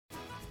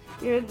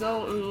You're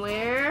going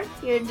where?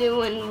 You're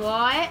doing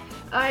what?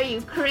 Are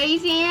you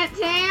crazy, Aunt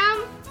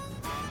Tam?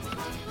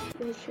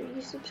 Make sure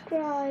you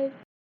subscribe.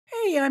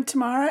 Hey, I'm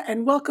Tamara,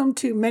 and welcome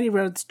to Many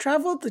Roads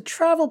Traveled, the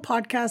travel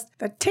podcast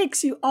that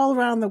takes you all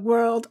around the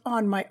world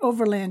on my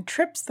overland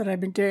trips that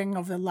I've been doing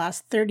over the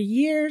last 30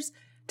 years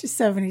to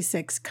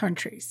 76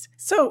 countries.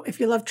 So if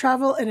you love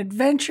travel and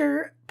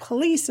adventure,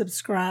 please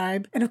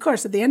subscribe. And of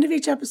course, at the end of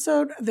each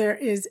episode, there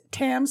is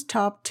Tam's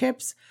Top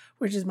Tips,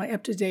 which is my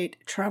up-to-date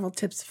travel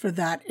tips for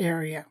that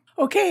area.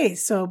 Okay,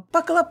 so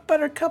buckle up,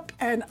 Buttercup,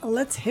 and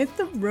let's hit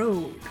the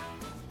road.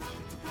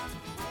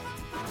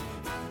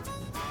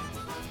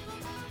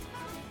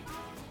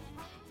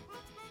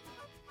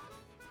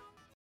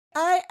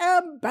 I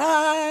am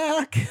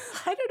back.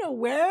 I don't know,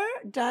 where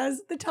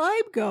does the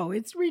time go?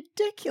 It's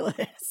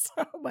ridiculous.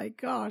 Oh my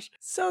gosh.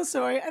 So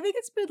sorry. I think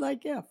it's been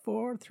like, 3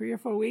 or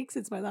 4 weeks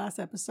since my last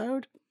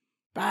episode.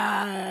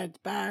 Bad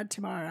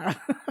tomorrow.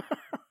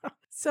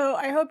 So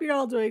I hope you're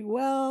all doing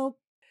well.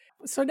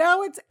 So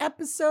now it's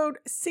episode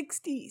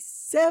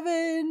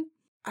 67.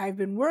 I've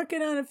been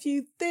working on a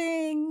few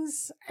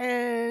things,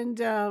 and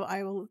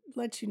I will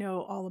let you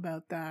know all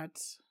about that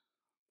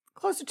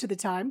closer to the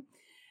time.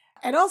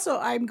 And also,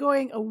 I'm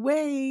going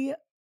away.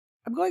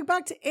 I'm going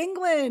back to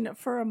England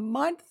for a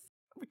month,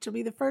 which will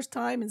be the first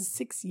time in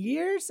 6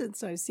 years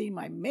since I've seen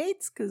my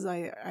mates, because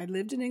I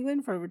lived in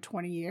England for over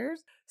 20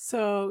 years.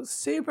 So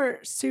super,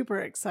 super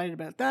excited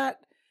about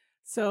that.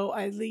 So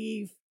I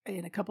leave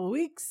in a couple of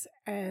weeks.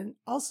 And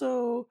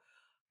also,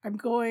 I'm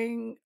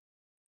doing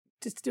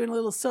a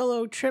little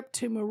solo trip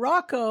to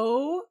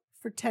Morocco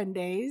for 10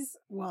 days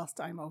whilst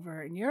I'm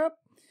over in Europe,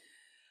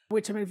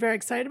 which I'm very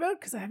excited about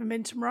because I haven't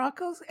been to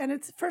Morocco. And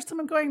it's the first time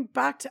I'm going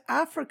back to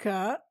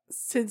Africa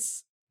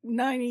since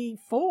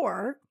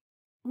 94,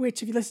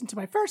 which if you listen to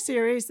my first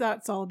series,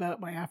 that's all about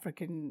my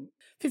African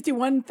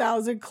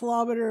 51,000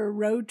 kilometer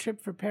road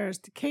trip from Paris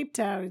to Cape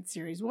Town in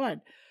series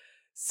 1.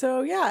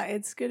 So yeah,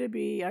 it's going to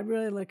be, I'm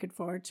really looking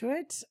forward to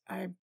it.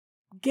 I'm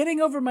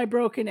getting over my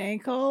broken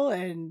ankle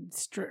and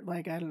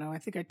I don't know, I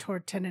think I tore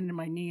a tendon in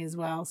my knee as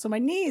well. So my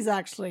knee is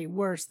actually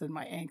worse than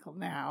my ankle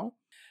now.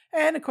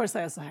 And of course,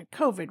 I also had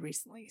COVID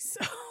recently.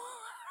 So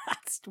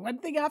that's one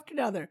thing after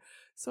another.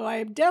 So I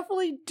am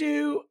definitely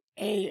due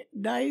a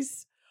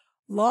nice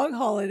long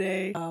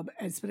holiday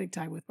and spending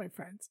time with my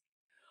friends.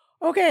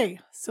 Okay,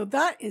 so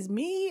that is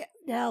me.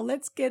 Now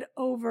let's get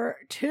over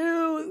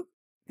to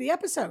the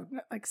episode.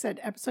 Like I said,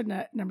 episode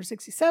number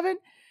 67.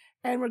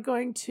 And we're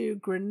going to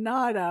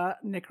Granada,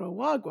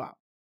 Nicaragua.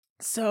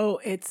 So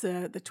it's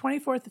the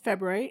 24th of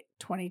February,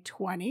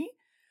 2020.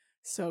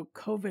 So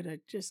COVID had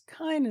just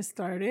kind of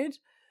started.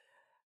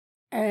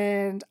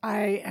 And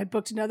I had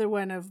booked another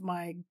one of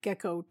my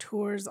Gecko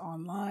tours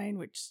online,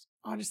 which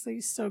honestly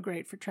is so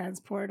great for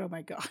transport. Oh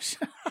my gosh.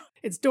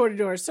 It's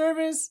door-to-door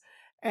service,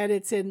 and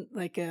it's in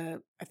like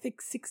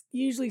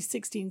usually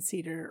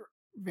 16-seater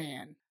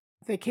van.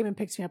 They came and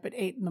picked me up at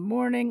 8 in the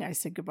morning. I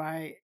said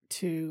goodbye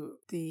to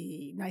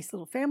the nice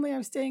little family I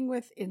was staying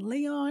with in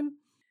Lyon.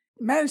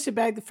 Managed to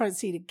bag the front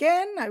seat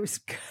again. I was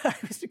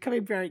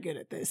becoming very good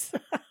at this.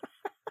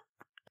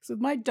 So with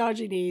my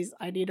dodgy knees,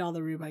 I need all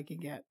the room I can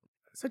get.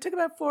 So it took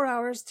about 4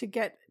 hours to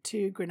get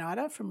to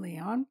Granada from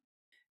Lyon.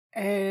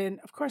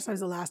 And of course, I was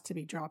the last to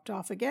be dropped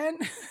off again.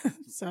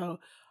 So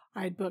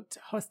I had booked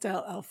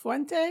Hostel El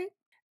Fuente,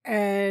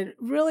 and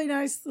really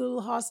nice little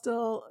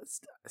hostel,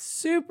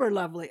 super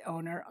lovely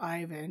owner,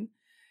 Ivan,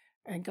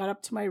 and got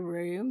up to my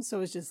room. So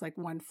it was just like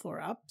one floor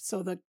up.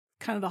 So the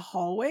kind of the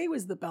hallway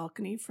was the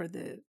balcony for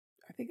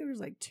I think it was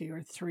like 2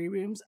 or 3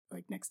 rooms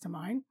like next to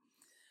mine,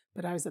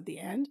 but I was at the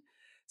end.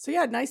 So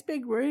yeah, nice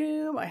big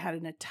room. I had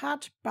an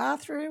attached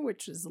bathroom,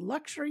 which is a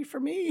luxury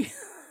for me.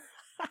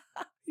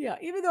 Yeah,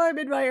 even though I'm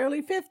in my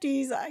early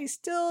 50s, I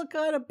still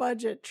got a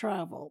budget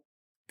travel.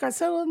 Got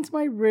settled into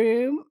my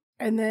room,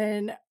 and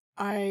then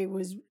I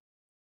was,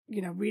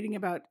 reading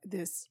about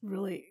this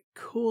really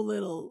cool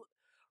little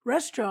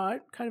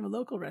restaurant, kind of a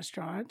local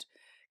restaurant,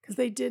 because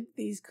they did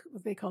these,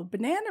 what they called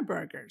banana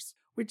burgers,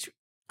 which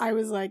I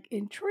was like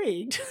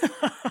intrigued,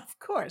 of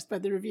course,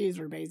 but the reviews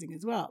were amazing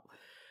as well.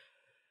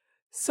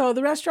 So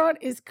the restaurant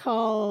is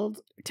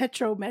called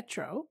Tetro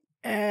Metro.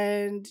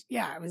 And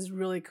yeah, it was a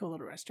really cool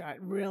little restaurant.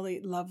 Really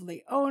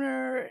lovely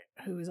owner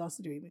who was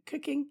also doing the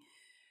cooking.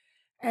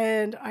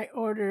 And I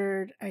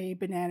ordered a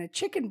banana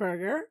chicken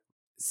burger.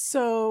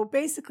 So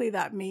basically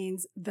that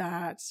means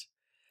that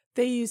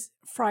they use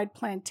fried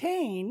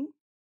plantain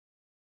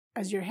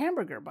as your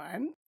hamburger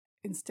bun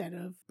instead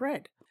of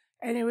bread.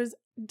 And it was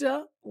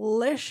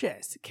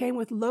delicious. It came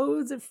with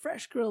loads of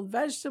fresh grilled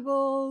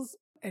vegetables.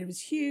 And it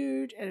was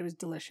huge and it was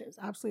delicious.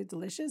 Absolutely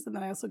delicious. And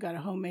then I also got a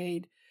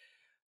homemade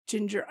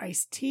ginger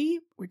iced tea,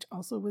 which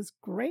also was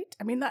great.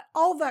 I mean,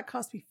 all of that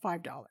cost me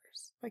 $5.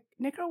 Like,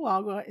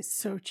 Nicaragua is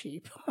so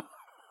cheap.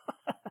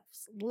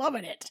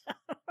 Loving it.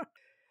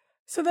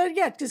 So then,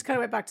 just kind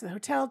of went back to the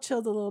hotel,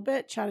 chilled a little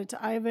bit, chatted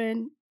to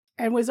Ivan,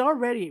 and was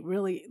already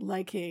really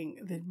liking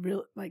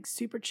the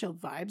super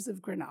chilled vibes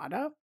of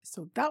Granada.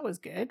 So that was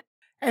good.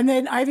 And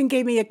then Ivan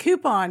gave me a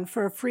coupon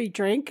for a free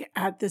drink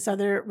at this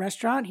other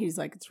restaurant. He's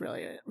like, it's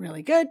really,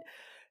 really good.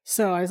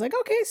 So I was like,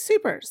 okay,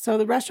 super. So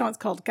the restaurant's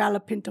called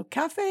Galopinto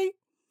Cafe,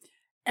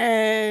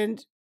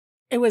 and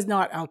it was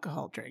not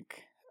alcohol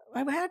drink.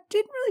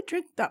 Didn't really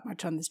drink that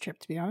much on this trip,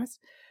 to be honest.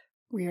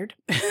 Weird.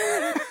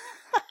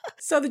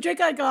 So the drink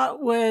I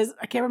got was,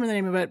 I can't remember the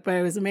name of it, but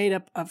it was made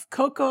up of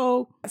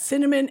cocoa,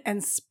 cinnamon,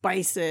 and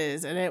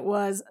spices, and it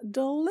was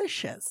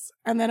delicious.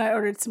 And then I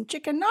ordered some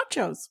chicken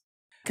nachos,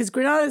 because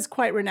Granada is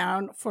quite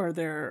renowned for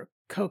their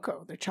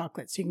cocoa, their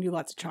chocolate. So you can do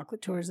lots of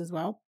chocolate tours as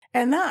well.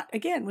 And that,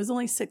 again, was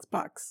only $6.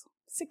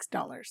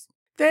 $6.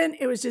 Then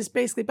it was just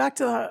basically back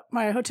to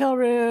my hotel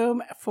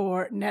room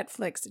for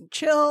Netflix and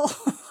chill.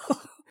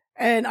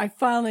 And I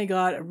finally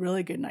got a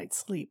really good night's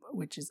sleep,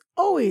 which is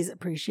always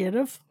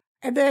appreciative.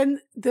 And then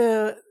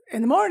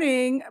in the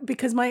morning,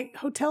 because my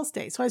hotel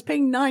stay, so I was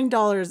paying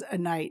 $9 a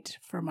night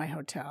for my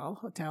Hotel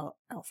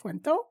El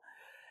Fuento.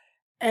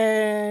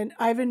 And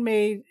Ivan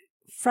made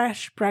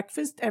fresh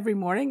breakfast every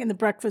morning, and the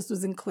breakfast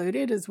was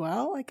included as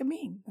well. Like, I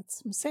mean,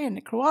 that's what I'm saying,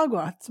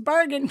 Nicaragua, it's a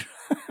bargain.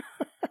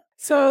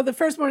 So the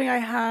first morning I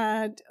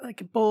had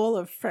like a bowl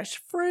of fresh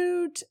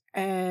fruit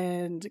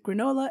and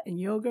granola and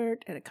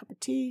yogurt and a cup of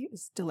tea. It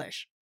was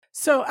delish.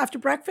 So after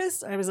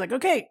breakfast, I was like,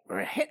 okay,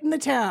 we're hitting the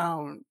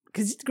town,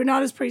 because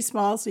Granada's pretty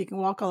small, so you can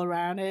walk all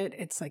around it.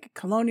 It's like a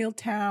colonial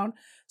town.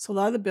 So a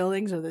lot of the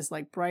buildings are this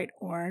like bright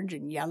orange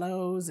and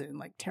yellows and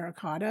like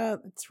terracotta.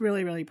 It's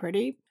really, really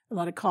pretty. A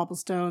lot of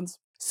cobblestones.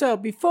 So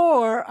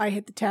before I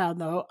hit the town,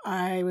 though,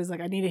 I was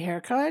like, I need a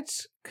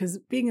haircut, because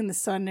being in the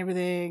sun and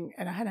everything,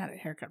 and I hadn't had a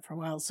haircut for a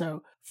while.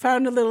 So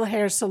found a little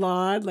hair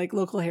salon, like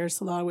local hair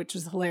salon, which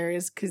was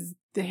hilarious because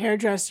the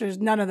hairdressers,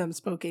 none of them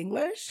spoke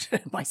English.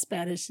 My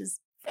Spanish is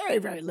very,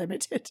 very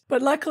limited.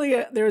 But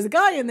luckily, there was a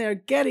guy in there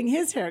getting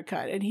his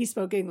haircut, and he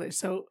spoke English.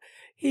 So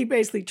he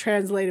basically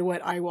translated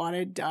what I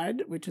wanted done,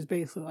 which was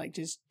basically like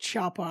just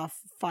chop off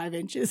 5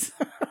 inches.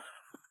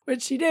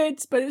 Which she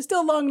did, but it was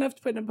still long enough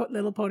to put in a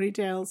little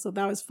ponytail, so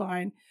that was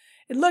fine.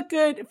 It looked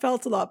good. It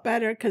felt a lot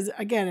better because,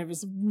 again, it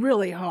was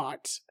really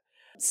hot.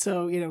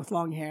 So, with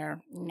long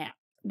hair, nah,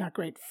 not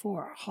great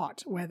for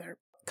hot weather.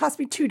 Cost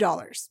me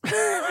 $2.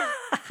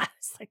 I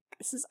was like,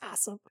 this is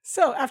awesome.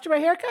 So after my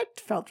haircut,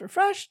 felt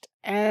refreshed,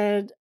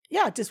 and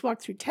yeah, just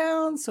walked through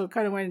town. So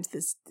kind of went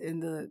in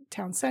the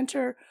town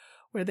center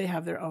where they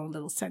have their own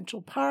little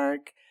central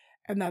park,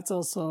 and that's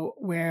also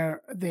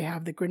where they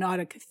have the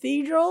Granada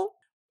Cathedral,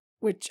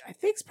 which I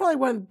think is probably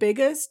one of the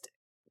biggest,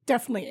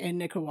 definitely in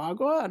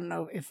Nicaragua. I don't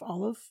know if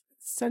all of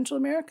Central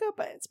America,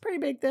 but it's pretty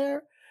big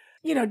there.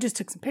 Just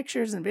took some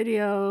pictures and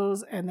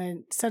videos. And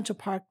then Central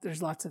Park,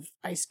 there's lots of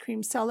ice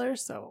cream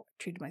sellers. So I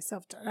treated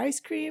myself to an ice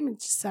cream and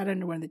just sat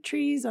under one of the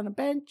trees on a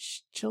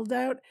bench, chilled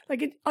out.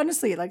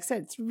 Honestly, like I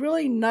said, it's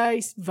really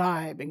nice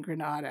vibe in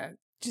Granada.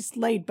 Just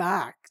laid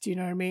back. Do you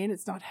know what I mean?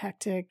 It's not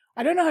hectic.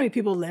 I don't know how many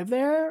people live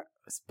there,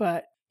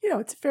 but,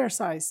 it's a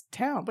fair-sized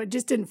town, but it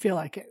just didn't feel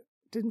like it.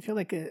 Didn't feel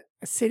like a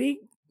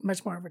city,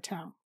 much more of a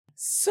town.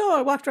 So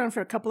I walked around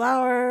for a couple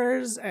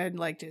hours and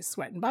just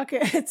sweating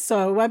buckets.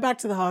 So I went back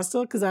to the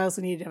hostel because I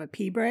also needed to have a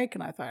pee break.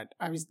 And I thought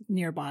I was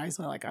nearby.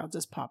 So I'll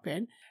just pop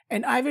in.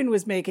 And Ivan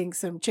was making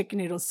some chicken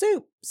noodle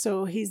soup.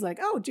 So he's like,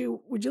 oh,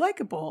 would you like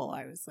a bowl?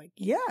 I was like,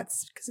 yeah,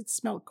 it's because it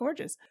smelled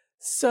gorgeous.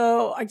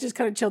 So I just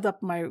kind of chilled up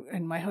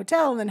in my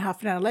hotel. And then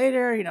half an hour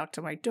later, he knocked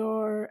on my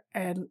door.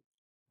 And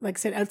like I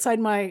said,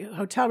 outside my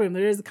hotel room,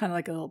 there is kind of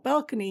like a little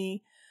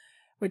balcony,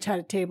 which had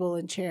a table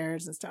and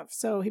chairs and stuff.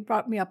 So he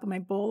brought me up my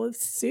bowl of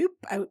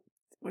soup,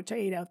 which I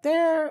ate out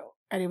there,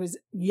 and it was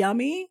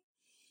yummy.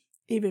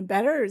 Even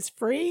better, it's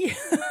free.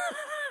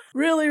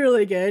 Really,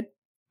 really good.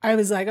 I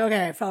was like,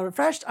 okay, I felt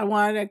refreshed. I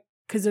wanted to,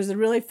 because there's a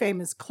really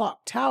famous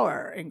clock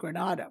tower in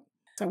Granada.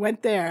 So I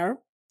went there,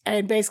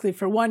 and basically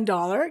for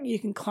 $1, you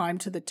can climb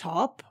to the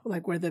top,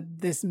 like where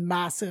this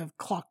massive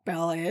clock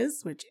bell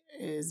is, which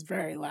is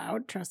very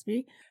loud, trust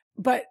me.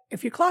 But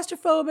if you're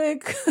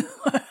claustrophobic,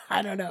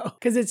 I don't know,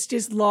 because it's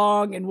just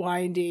long and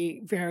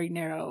windy, very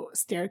narrow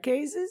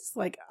staircases.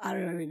 I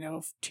don't even know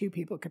if 2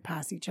 people could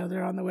pass each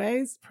other on the way.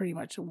 It's pretty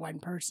much a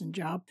 1-person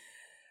job.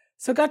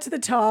 So got to the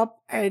top,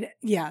 and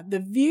yeah, the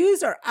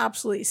views are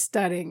absolutely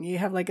stunning. You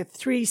have a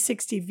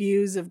 360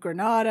 views of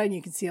Granada, and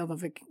you can see all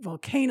the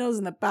volcanoes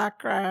in the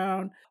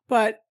background.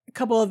 But a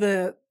couple of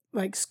the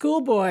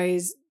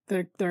schoolboys,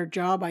 their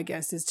job, I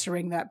guess, is to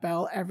ring that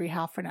bell every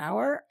half an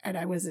hour, and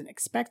I wasn't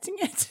expecting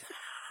it.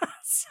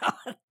 So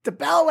the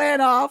bell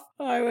went off.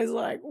 I was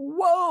like,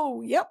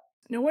 whoa, yep.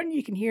 No wonder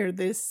you can hear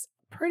this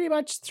pretty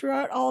much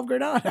throughout all of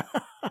Granada.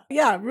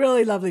 Yeah,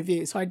 really lovely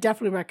view. So I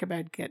definitely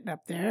recommend getting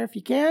up there if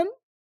you can.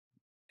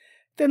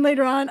 Then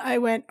later on, I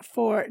went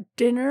for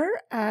dinner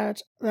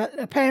at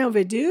Pain au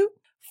Vidou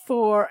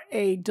for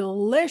a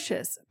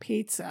delicious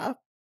pizza.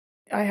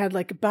 I had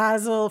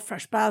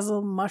fresh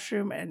basil,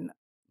 mushroom, and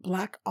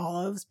black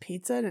olives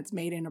pizza, and it's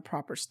made in a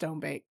proper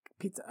stone-baked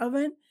pizza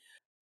oven.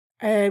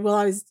 And while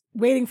I was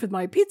waiting for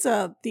my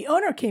pizza, the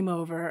owner came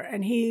over,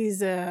 and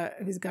he's a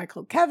guy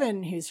called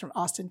Kevin. He's from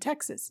Austin,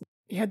 Texas.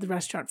 He had the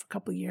restaurant for a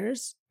couple of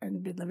years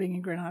and been living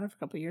in Granada for a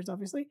couple of years,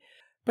 obviously.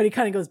 But he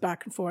kind of goes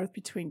back and forth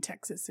between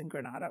Texas and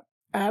Granada.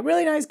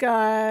 Really nice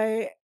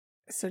guy.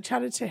 So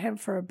chatted to him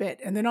for a bit.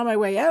 And then on my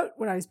way out,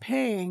 when I was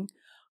paying,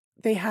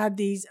 they had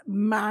these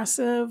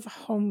massive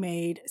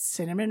homemade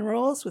cinnamon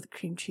rolls with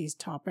cream cheese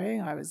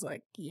topping. I was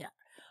like, yeah,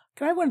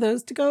 can I have one of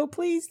those to go,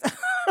 please?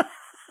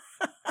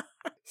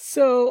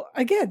 So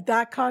again,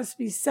 that cost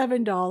me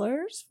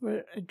 $7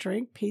 for a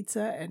drink,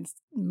 pizza, and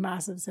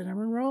massive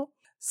cinnamon roll.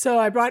 So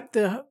I brought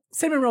the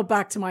cinnamon roll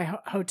back to my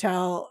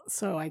hotel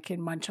so I can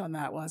munch on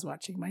that while I was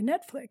watching my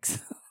Netflix.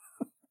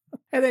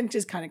 And then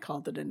just kind of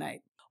called it a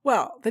night.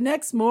 Well, the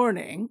next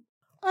morning,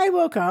 I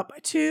woke up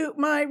to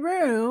my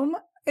room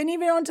and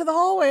even onto the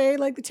hallway,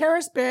 like the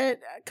terrace bit,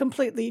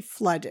 completely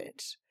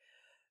flooded.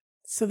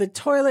 So the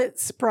toilet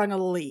sprung a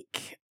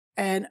leak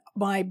and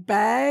my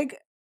bag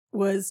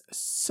was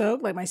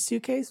soaked, like my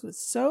suitcase was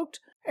soaked,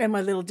 and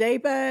my little day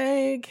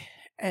bag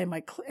and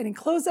any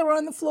clothes that were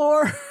on the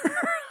floor.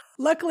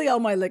 Luckily, all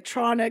my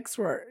electronics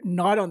were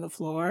not on the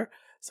floor,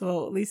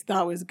 so at least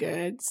that was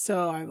good.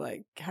 So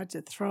I had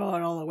to throw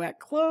out all the wet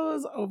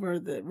clothes over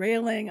the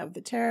railing of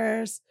the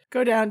terrace,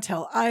 go down,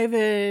 tell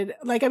Ivan,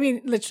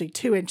 literally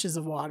 2 inches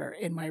of water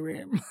in my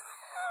room.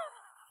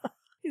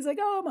 He's like,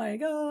 oh my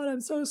God,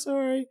 I'm so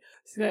sorry.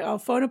 He's like, I'll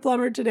phone a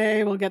plumber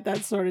today. We'll get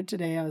that sorted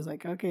today. I was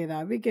like, okay,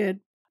 that'd be good.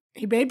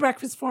 He made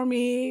breakfast for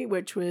me,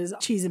 which was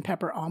cheese and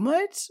pepper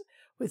omelet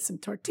with some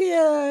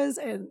tortillas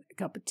and a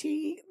cup of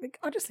tea. Like,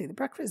 honestly, the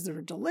breakfasts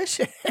were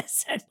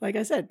delicious. And like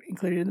I said,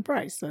 included in the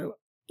price, so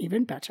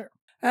even better.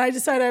 And I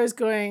decided I was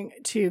going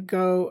to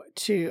go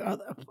to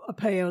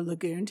Apaya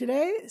Lagoon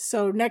today.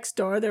 So next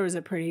door, there was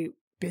a pretty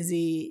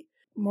busy,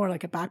 more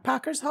like a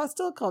backpackers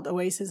hostel called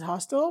Oasis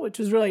Hostel, which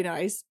was really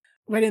nice.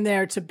 Went in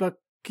there to book,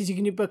 because you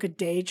can book a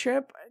day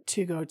trip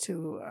to go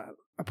to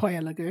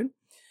Apaya Lagoon.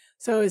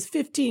 So it was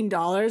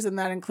 $15, and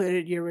that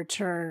included your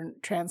return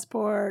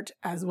transport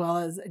as well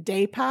as a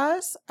day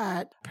pass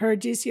at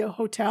Paradiso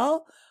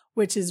Hotel,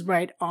 which is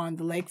right on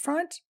the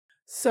lakefront.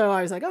 So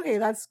I was like, okay,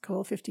 that's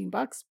cool,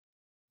 $15.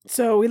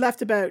 So we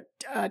left about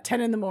 10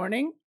 in the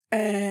morning,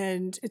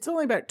 and it's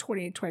only about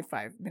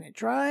 20-25 minute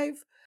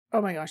drive.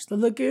 Oh my gosh, the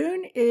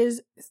lagoon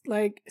is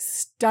like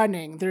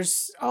stunning.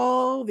 There's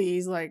all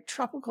these like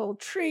tropical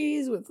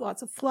trees with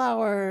lots of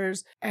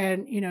flowers,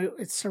 and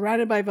it's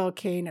surrounded by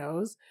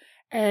volcanoes.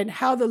 And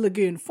how the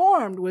lagoon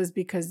formed was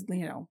because,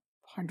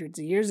 hundreds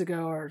of years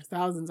ago or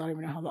thousands, I don't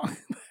even know how long,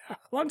 a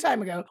long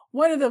time ago,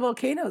 one of the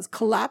volcanoes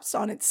collapsed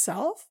on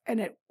itself and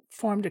it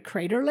formed a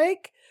crater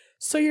lake.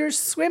 So you're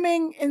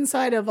swimming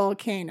inside a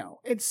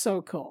volcano. It's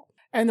so cool.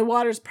 And the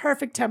water's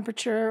perfect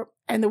temperature.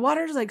 And the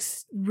water's like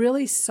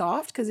really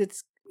soft because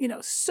it's,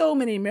 so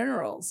many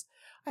minerals.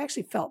 I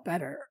actually felt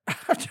better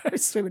after I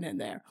was swimming in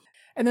there.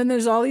 And then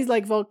there's all these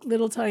like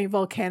little tiny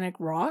volcanic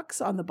rocks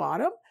on the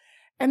bottom.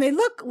 And they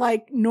look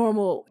like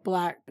normal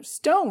black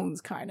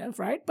stones, kind of,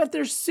 right? But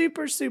they're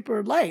super,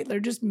 super light. They're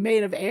just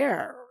made of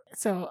air.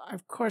 So,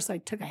 of course, I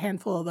took a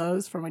handful of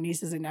those for my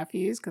nieces and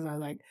nephews because I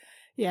was like,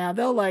 yeah,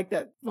 they'll like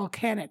that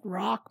volcanic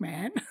rock,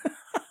 man.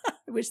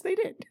 Which they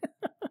did.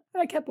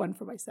 I kept one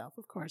for myself,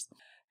 of course.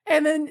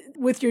 And then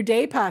with your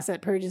day pass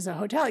at Paradiso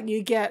Hotel,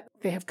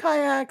 they have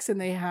kayaks and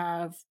they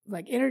have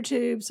like inner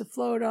tubes to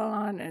float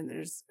on. And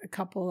there's a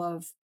couple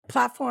of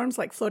platforms,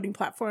 like floating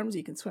platforms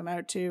you can swim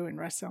out to and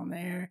rest on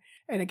there.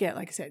 And again,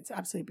 like I said, it's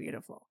absolutely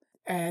beautiful.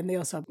 And they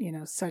also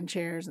have, sun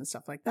chairs and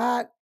stuff like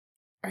that,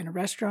 and a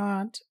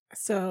restaurant.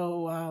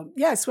 So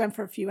I swam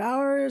for a few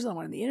hours on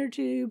one of the inner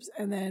tubes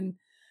and then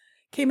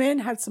came in,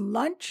 had some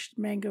lunch,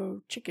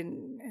 mango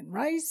chicken and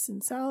rice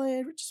and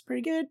salad, which is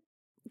pretty good.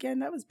 Again,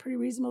 that was pretty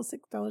reasonable,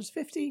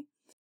 $6.50.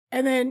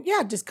 And then,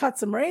 just caught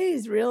some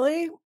rays,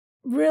 really.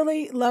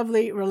 Really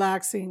lovely,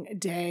 relaxing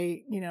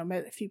day.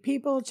 Met a few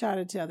people,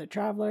 chatted to other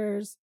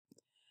travelers.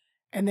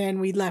 And then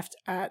we left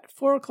at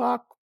 4:00.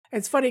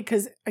 It's funny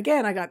because,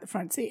 again, I got the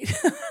front seat,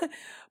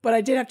 but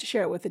I did have to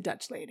share it with a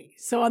Dutch lady.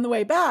 So on the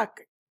way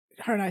back,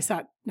 her and I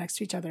sat next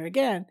to each other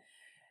again,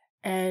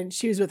 and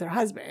she was with her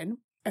husband,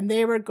 and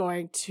they were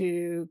going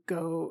to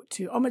go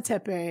to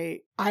Ometepe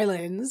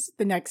Islands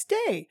the next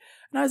day.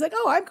 And I was like,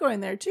 oh, I'm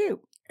going there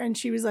too. And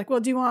she was like, well,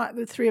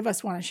 the 3 of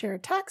us want to share a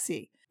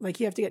taxi? Like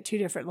you have to get 2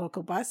 different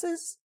local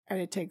buses and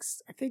it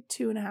takes, I think,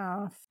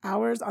 2.5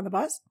 hours on the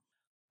bus.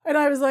 And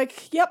I was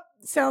like, yep,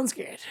 sounds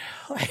good.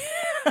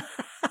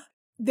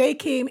 They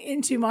came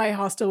into my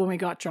hostel when we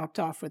got dropped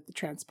off with the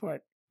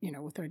transport,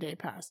 with our day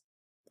pass.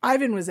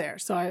 Ivan was there.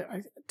 So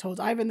I told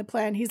Ivan the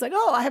plan. He's like,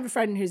 oh, I have a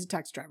friend who's a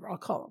taxi driver. I'll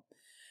call him.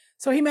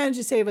 So he managed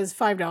to save us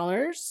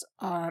 $5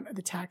 on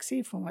the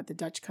taxi from what the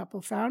Dutch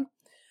couple found.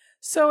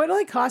 So it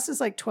only cost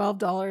us like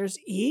 $12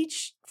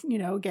 each,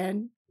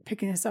 again,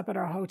 picking us up at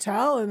our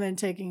hotel and then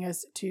taking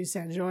us to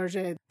San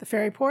Jorge, the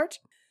ferry port.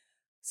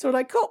 So we're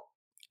like, cool.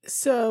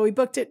 So we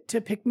booked it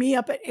to pick me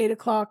up at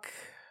 8:00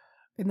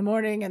 in the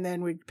morning, and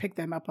then we'd pick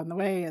them up on the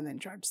way and then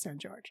drive to San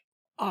Jorge.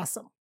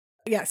 Awesome.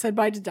 Yeah, said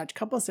bye to the Dutch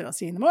couple, said I'll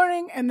see you in the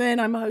morning. And then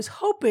I was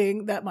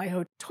hoping that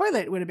my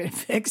toilet would have been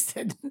fixed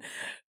and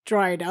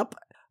dried up,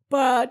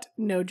 but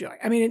no joy.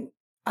 I mean,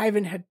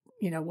 Ivan had,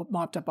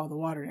 mopped up all the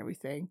water and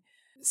everything.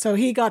 So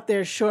he got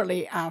there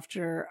shortly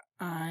after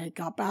I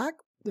got back,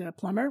 the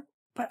plumber.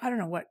 But I don't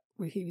know what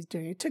he was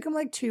doing. It took him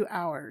like 2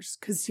 hours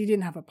because he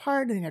didn't have a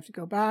part and he'd have to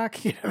go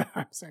back. You know,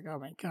 I was like, oh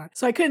my God.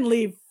 So I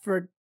couldn't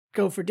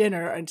go for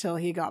dinner until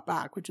he got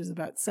back, which was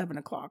about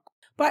 7:00.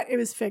 But it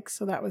was fixed,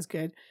 so that was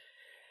good.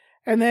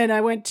 And then I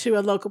went to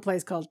a local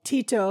place called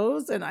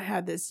Tito's, and I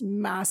had this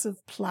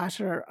massive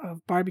platter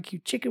of barbecue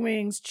chicken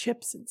wings,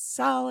 chips, and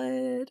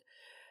salad,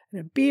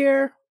 and a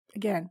beer.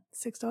 Again,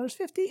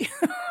 $6.50.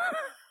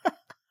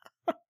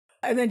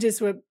 And then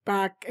just went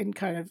back and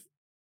kind of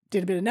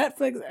did a bit of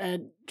Netflix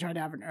and tried to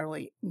have an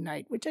early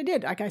night, which I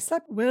did. Like I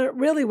slept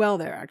really well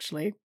there,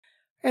 actually.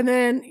 And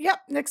then,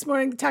 next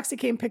morning the taxi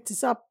came, picked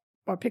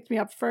me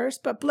up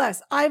first. But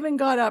bless, Ivan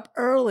got up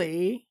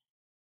early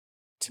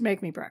to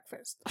make me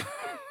breakfast.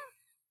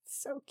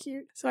 So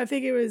cute. So I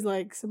think it was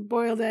like some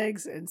boiled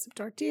eggs and some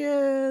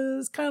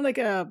tortillas, kind of like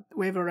a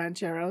huevo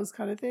rancheros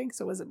kind of thing.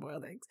 So it wasn't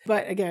boiled eggs.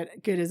 But again,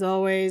 good as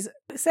always.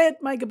 Said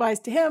my goodbyes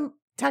to him.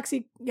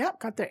 Taxi,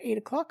 got there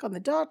 8:00 on the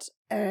dot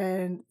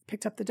and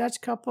picked up the Dutch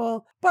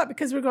couple. But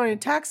because we're going in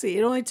taxi,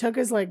 it only took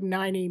us like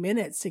 90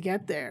 minutes to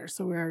get there.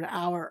 So we were an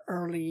hour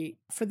early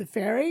for the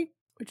ferry,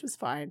 which was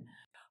fine.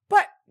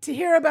 But to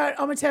hear about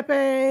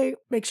Ometepe,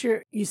 make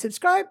sure you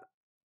subscribe,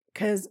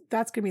 because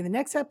that's going to be the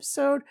next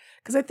episode.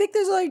 Because I think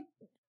there's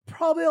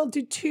probably I'll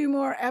do 2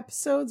 more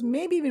episodes,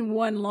 maybe even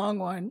one long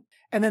one.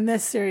 And then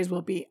this series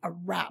will be a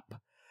wrap.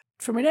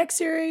 For my next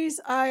series,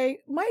 I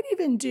might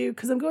even do,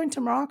 because I'm going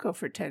to Morocco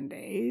for 10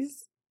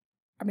 days.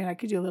 I mean, I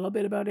could do a little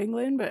bit about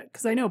England, but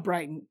because I know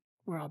Brighton,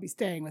 where I'll be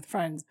staying with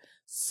friends,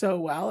 so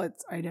well,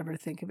 I never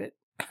think of it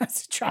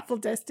as a travel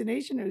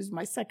destination. It was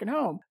my second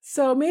home.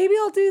 So maybe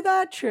I'll do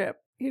that trip,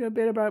 a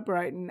bit about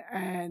Brighton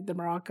and the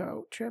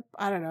Morocco trip.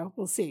 I don't know.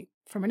 We'll see.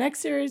 For my next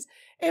series.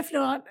 If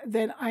not,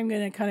 then I'm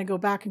going to kind of go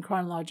back in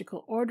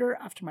chronological order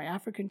after my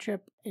African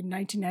trip. In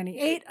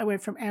 1998, I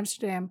went from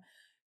Amsterdam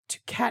to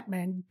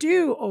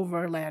Kathmandu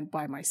overland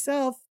by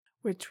myself,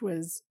 which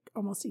was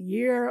almost a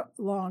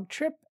year-long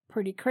trip.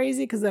 Pretty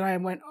crazy, because then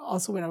I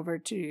also went over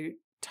to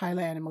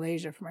Thailand and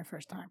Malaysia for my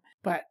first time.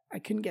 But I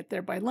couldn't get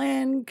there by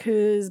land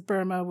because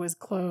Burma was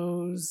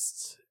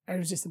closed. It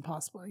was just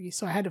impossible.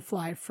 So I had to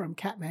fly from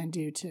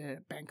Kathmandu to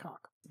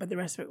Bangkok. But the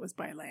rest of it was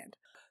by land.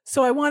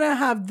 So I want to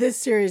have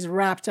this series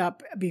wrapped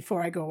up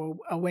before I go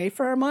away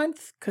for a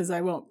month, because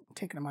I won't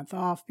take a month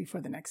off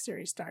before the next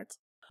series starts.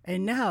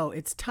 And now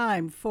it's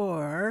time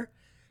for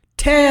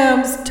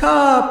Tam's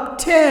Top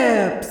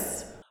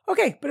Tips.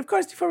 Okay, but of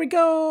course, before we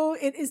go,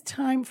 it is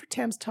time for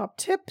Tam's Top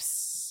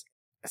Tips.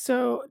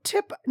 So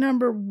tip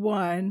number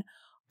 1,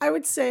 I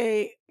would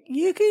say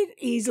you could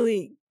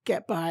easily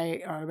get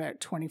by on about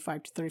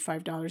 $25 to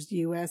 $35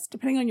 US,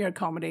 depending on your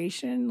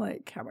accommodation,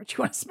 like how much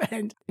you want to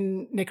spend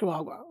in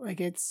Nicaragua.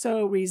 Like it's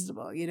so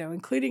reasonable,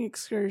 including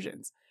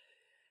excursions.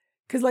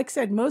 Because like I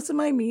said, most of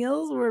my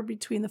meals were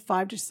between the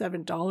 $5 to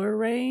 $7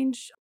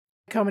 range.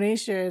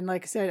 Accommodation,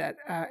 like I said,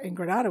 in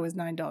Granada was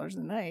 $9 a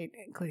night,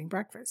 including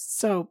breakfast.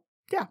 So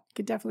yeah, you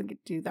could definitely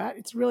do that.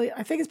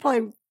 I think it's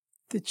probably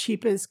the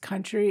cheapest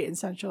country in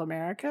Central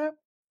America.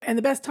 And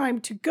the best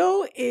time to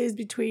go is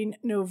between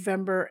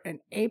November and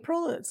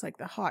April. It's like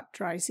the hot,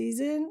 dry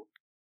season.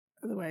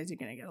 Otherwise, you're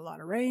going to get a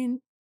lot of rain.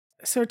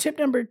 So tip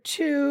number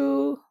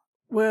 2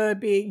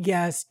 would be,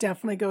 yes,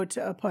 definitely go to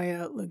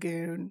Apaya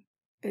Lagoon.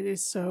 It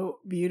is so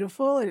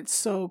beautiful, and it's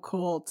so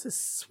cool to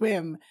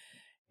swim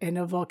in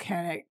a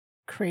volcanic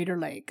crater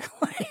lake.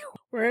 Like,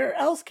 where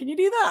else can you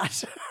do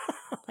that?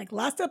 Like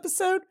last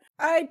episode,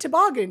 I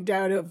tobogganed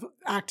down an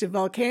active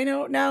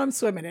volcano. Now I'm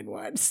swimming in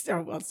one.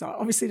 Well, it's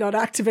obviously not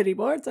active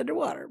anymore. It's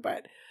underwater,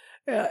 but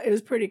it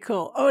was pretty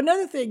cool. Oh,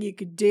 another thing you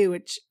could do,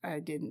 which I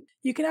didn't,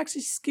 you can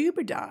actually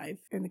scuba dive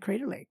in the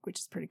crater lake, which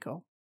is pretty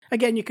cool.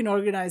 Again, you can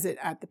organize it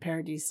at the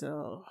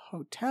Paradiso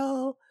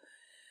Hotel,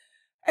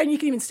 and you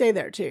can even stay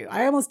there too.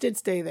 I almost did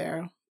stay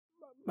there,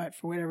 but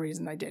for whatever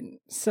reason, I didn't.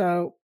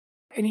 So,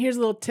 and here's a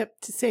little tip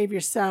to save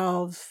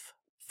yourself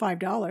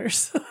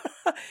 $5.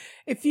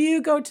 If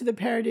you go to the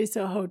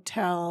Paradiso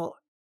Hotel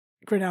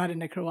Granada,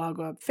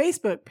 Nicaragua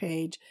Facebook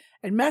page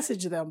and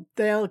message them,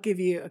 they'll give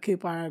you a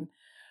coupon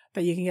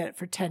that you can get it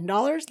for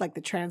 $10, like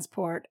the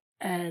transport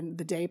and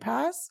the day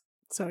pass.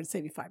 So it'd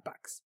save you $5.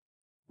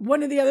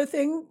 One of the other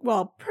thing,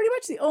 well, pretty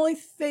much the only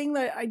thing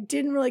that I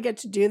didn't really get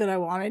to do that I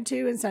wanted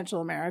to in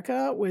Central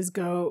America was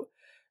go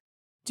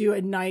do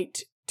a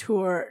night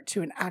tour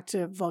to an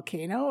active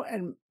volcano.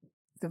 And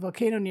the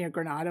volcano near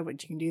Granada,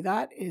 which you can do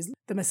that, is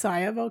the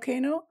Masaya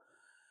volcano.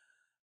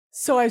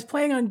 So I was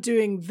planning on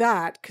doing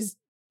that because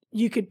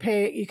you could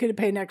pay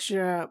an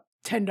extra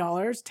 $10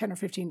 or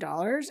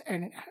 $15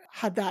 and it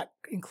had that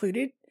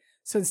included.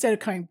 So instead of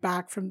coming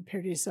back from the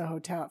Paradiso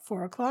Hotel at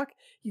 4:00,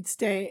 you'd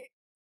stay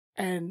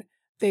and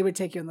they would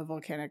take you on the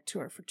volcanic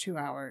tour for 2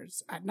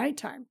 hours at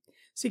nighttime.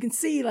 So you can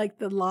see like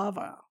the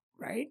lava,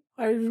 right?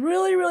 I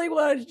really, really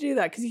wanted to do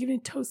that because you can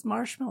even toast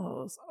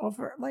marshmallows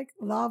over like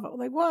lava.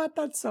 Like, what?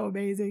 That's so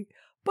amazing.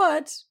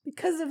 But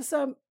because of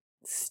some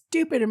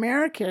stupid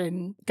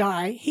American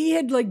guy, he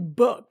had like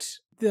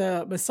booked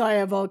the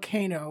Masaya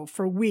volcano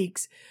for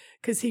weeks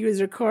because he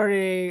was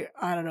recording,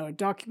 I don't know, a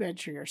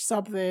documentary or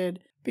something,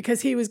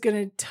 because he was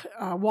going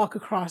to walk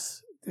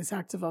across this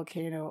active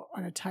volcano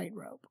on a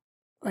tightrope.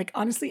 Like,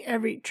 honestly,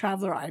 every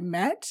traveler I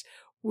met,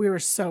 we were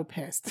so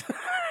pissed.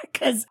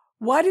 Because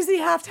why does he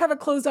have to have it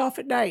closed off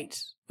at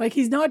night? Like,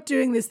 he's not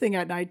doing this thing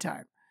at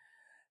nighttime.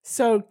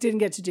 So didn't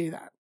get to do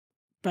that.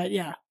 But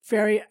yeah,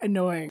 very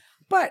annoying.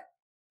 But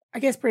I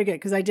guess pretty good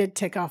because I did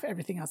tick off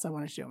everything else I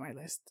wanted to do on my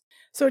list.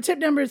 So tip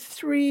number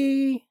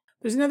 3,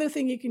 there's another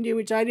thing you can do,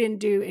 which I didn't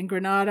do in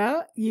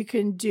Granada. You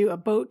can do a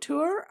boat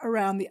tour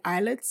around the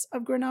islets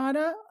of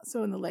Granada.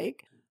 So in the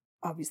lake,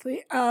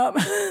 obviously.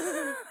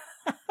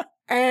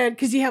 And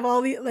because you have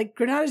all the, like,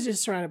 Granada's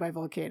just surrounded by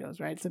volcanoes,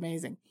 right? It's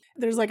amazing.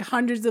 There's like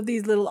hundreds of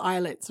these little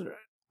islets, or,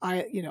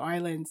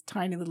 islands,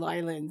 tiny little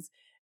islands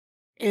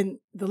in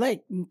the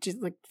lake,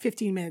 just like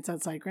 15 minutes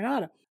outside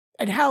Granada.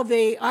 And how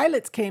the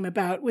islets came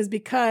about was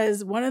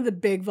because one of the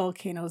big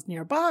volcanoes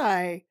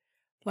nearby,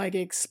 like,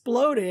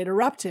 exploded,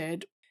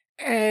 erupted,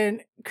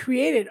 and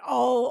created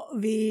all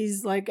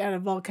these, like, out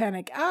of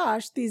volcanic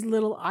ash, these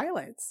little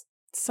islets.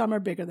 Some are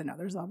bigger than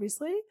others,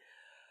 obviously.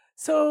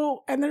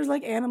 So, and there's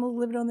like animals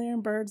living on there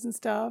and birds and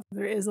stuff.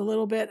 There is a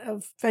little bit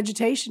of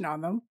vegetation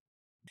on them.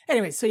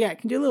 Anyway, so yeah, I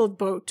can do a little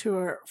boat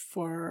tour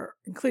for,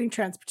 including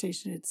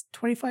transportation. It's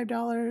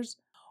 $25.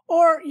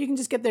 Or you can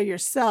just get there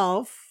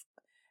yourself.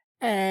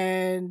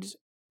 And,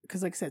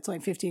 because like I said, it's only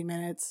 15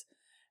 minutes.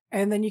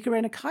 And then you can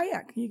rent a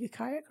kayak. You can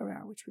kayak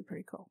around, which would be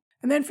pretty cool.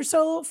 And then for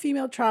solo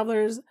female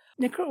travelers,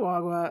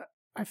 Nicaragua,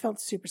 I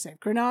felt super safe.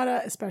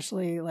 Granada,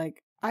 especially,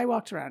 like, I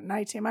walked around at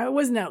nighttime. I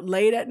wasn't out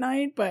late at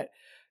night, but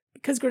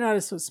because Granada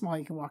is so small,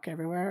 you can walk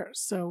everywhere.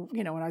 So,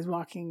 when I was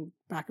walking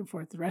back and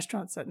forth to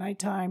restaurants at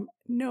nighttime,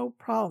 no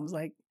problems.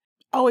 Like,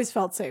 always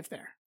felt safe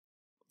there.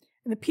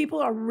 And the people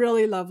are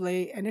really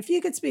lovely. And if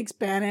you could speak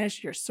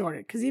Spanish, you're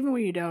sorted. Because even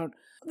when you don't,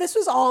 this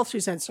was all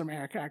through Central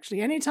America,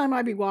 actually. Anytime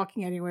I'd be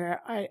walking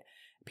anywhere,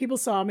 people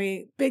saw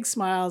me, big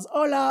smiles,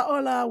 hola,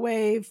 hola,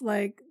 wave,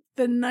 like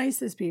the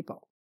nicest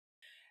people.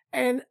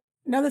 And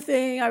another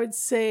thing I would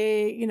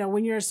say,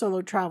 when you're a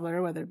solo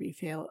traveler, whether it be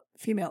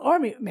female or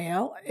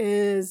male,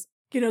 is,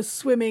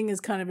 swimming is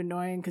kind of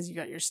annoying because you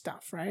got your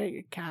stuff, right?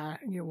 Your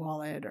cat and your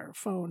wallet or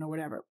phone or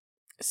whatever.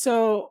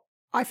 So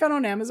I found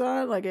on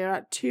Amazon, like, I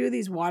got 2 of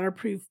these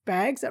waterproof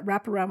bags that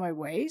wrap around my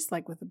waist,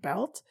 like with a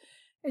belt.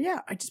 And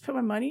yeah, I just put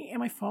my money and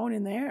my phone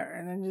in there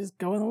and then just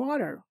go in the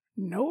water.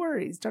 No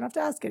worries. Don't have to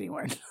ask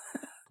anyone.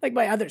 Like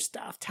my other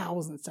stuff,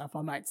 towels and stuff,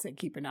 I might say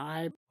keep an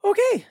eye.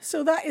 Okay,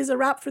 so that is a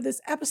wrap for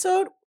this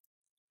episode.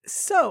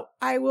 So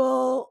I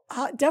will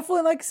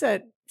definitely, like I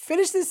said,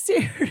 finish this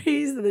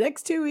series in the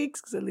next 2 weeks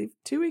because I leave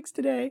 2 weeks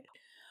today.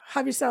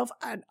 Have yourself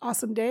an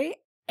awesome day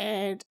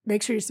and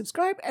make sure you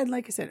subscribe. And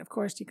like I said, of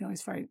course, you can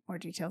always find more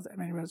details at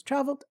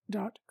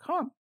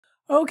ManyRoadsTraveled.com.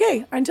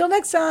 Okay, until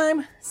next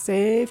time,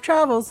 safe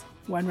travels,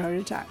 one road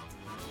at a time.